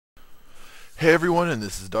Hey everyone, and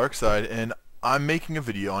this is DarkCyde, and I'm making a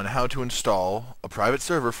video on how to install a private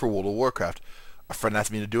server for World of Warcraft. A friend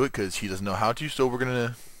asked me to do it because he doesn't know how to, so we're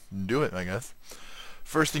gonna do it, I guess.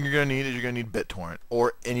 First thing you're gonna need is you're gonna need Bittorrent,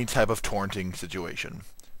 or any type of torrenting situation.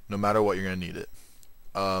 No matter what, you're gonna need it.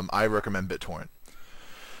 I recommend Bittorrent.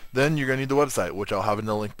 Then you're gonna need the website, which I'll have in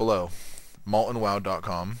the link below,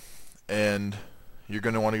 Molten-Wow.com, and you're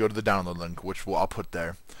gonna want to go to the download link, which I'll put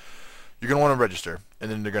there. You're going to want to register,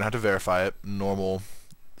 and then you're going to have to verify it. Normal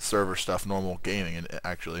server stuff, normal gaming,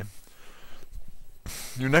 actually.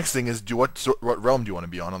 Your next thing is what realm do you want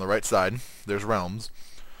to be on? On the right side, there's realms.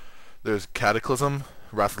 There's Cataclysm,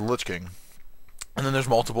 Wrath of the Lich King. And then there's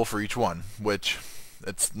multiple for each one, which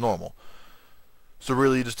it's normal. So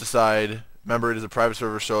really you just decide, remember it is a private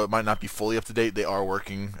server, so it might not be fully up to date. They are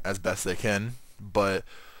working as best they can, but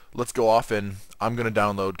let's go off and I'm going to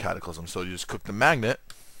download Cataclysm. So you just click the magnet.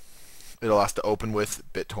 It'll ask to open with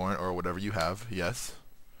BitTorrent or whatever you have, yes.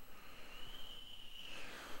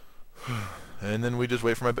 And then we just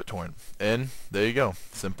wait for my BitTorrent. And there you go.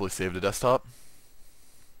 Simply save to desktop.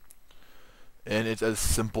 And it's as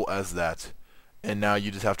simple as that. And now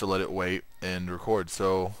you just have to let it wait and record.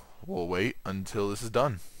 So we'll wait until this is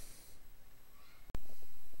done.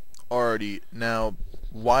 Alrighty, now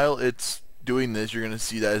while it's doing this, you're going to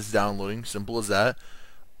see that it's downloading. Simple as that.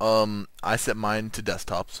 I set mine to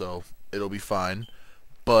desktop, so it'll be fine,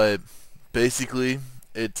 but basically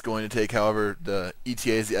it's going to take however the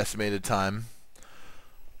ETA is the estimated time,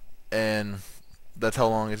 and that's how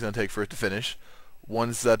long it's going to take for it to finish.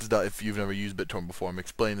 Once that's done, if you've never used BitTorrent before, I'm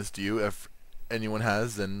explaining this to you. If anyone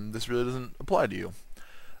has, then this really doesn't apply to you.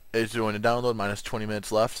 It's going to download. Mine has 20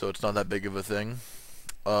 minutes left, so it's not that big of a thing.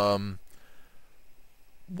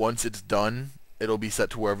 Once it's done, it'll be set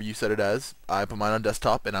to wherever you set it as. I put mine on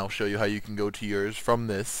desktop, and I'll show you how you can go to yours from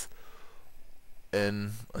this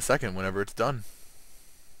in a second whenever it's done.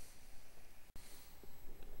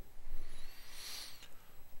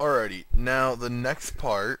 Alrighty, now the next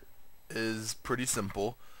part is pretty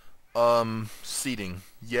simple. Seeding.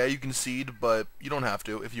 Yeah, you can seed, but you don't have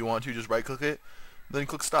to. If you want to, just right click it, then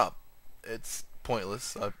click stop. It's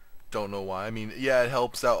pointless. I don't know why. I mean, yeah, it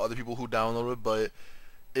helps out other people who download it, but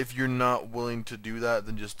if you're not willing to do that,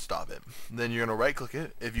 then just stop it. Then you're going to right click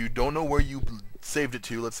it. If you don't know where you saved it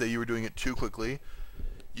to, let's say you were doing it too quickly,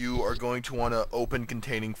 you are going to want to open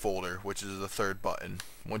containing folder, which is the third button.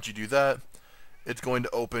 Once you do that, it's going to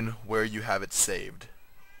open where you have it saved.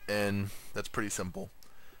 And that's pretty simple.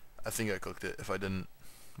 I think I clicked it. If I didn't,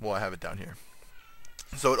 well, I have it down here.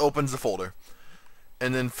 So it opens the folder.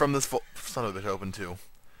 And then from this son of a bitch, open too.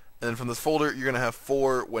 And then from this folder, you're going to have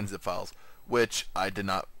 4 WinZip files, which I did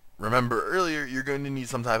not remember earlier. You're going to need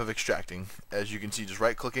some type of extracting. As you can see, just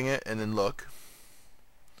right clicking it and then look,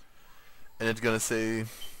 and it's going to say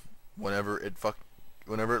whenever it I'm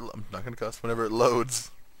not going to cuss, whenever it loads,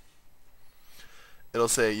 it'll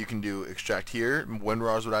say you can do extract here.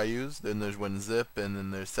 Winrar is what I use. Then there's WinZip, and then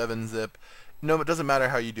there's 7-zip. No, it doesn't matter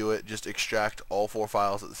how you do it, just extract all 4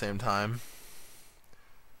 files at the same time,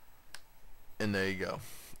 and there you go.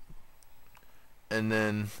 And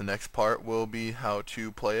then the next part will be how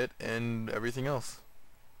to play it and everything else.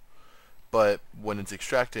 But when it's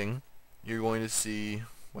extracting, you're going to see,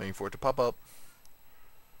 waiting for it to pop up.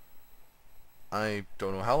 I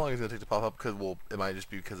don't know how long it's going to take to pop up, because, well, it might just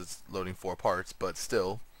be because it's loading 4 parts, but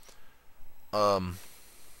still. Well,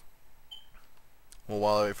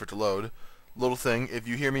 while I wait for it to load, little thing, if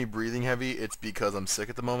you hear me breathing heavy, it's because I'm sick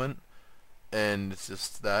at the moment. And it's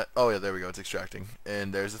just that. Oh yeah, there we go, it's extracting.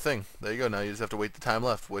 And there's the thing. There you go. Now you just have to wait the time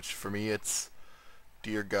left, which for me it's,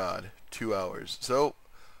 dear God, 2 hours. So,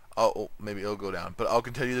 maybe it'll go down. But I'll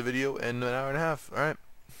continue the video in an hour and a half. Alright.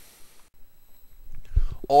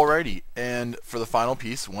 Alrighty, and for the final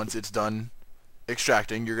piece, once it's done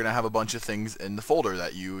extracting, you're going to have a bunch of things in the folder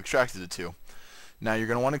that you extracted it to. Now you're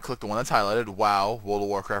going to want to click the one that's highlighted, WoW, World of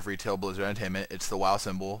Warcraft Retail, Blizzard Entertainment. It's the WoW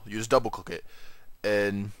symbol. You just double click it.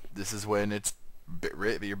 And this is when it's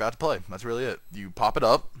you're about to play. That's really it. You pop it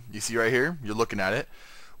up. You see right here. You're looking at it.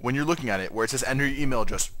 When you're looking at it, where it says enter your email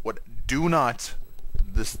address,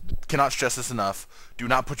 this cannot stress this enough. Do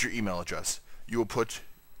not put your email address. You will put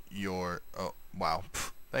your, oh wow,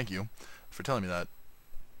 thank you for telling me that.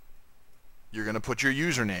 You're gonna put your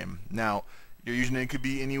username. Now your username could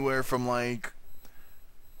be anywhere from like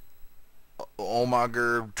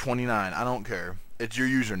Omager29. I don't care. It's your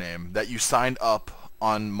username that you signed up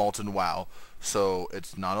on Molten-Wow. So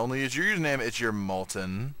it's not only is your username, it's your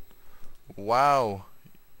Molten-Wow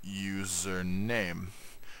username.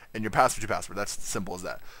 And your password, That's simple as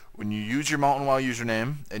that. When you use your Molten-Wow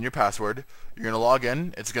username and your password, you're going to log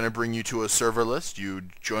in. It's going to bring you to a server list. You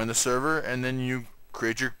join the server, and then you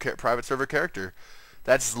create your private server character.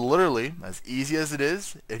 That's literally as easy as it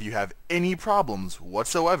is. If you have any problems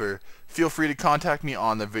whatsoever, feel free to contact me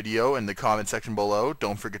on the video in the comment section below.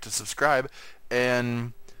 Don't forget to subscribe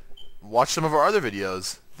and watch some of our other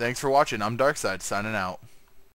videos. Thanks for watching. I'm DarkCyde, signing out.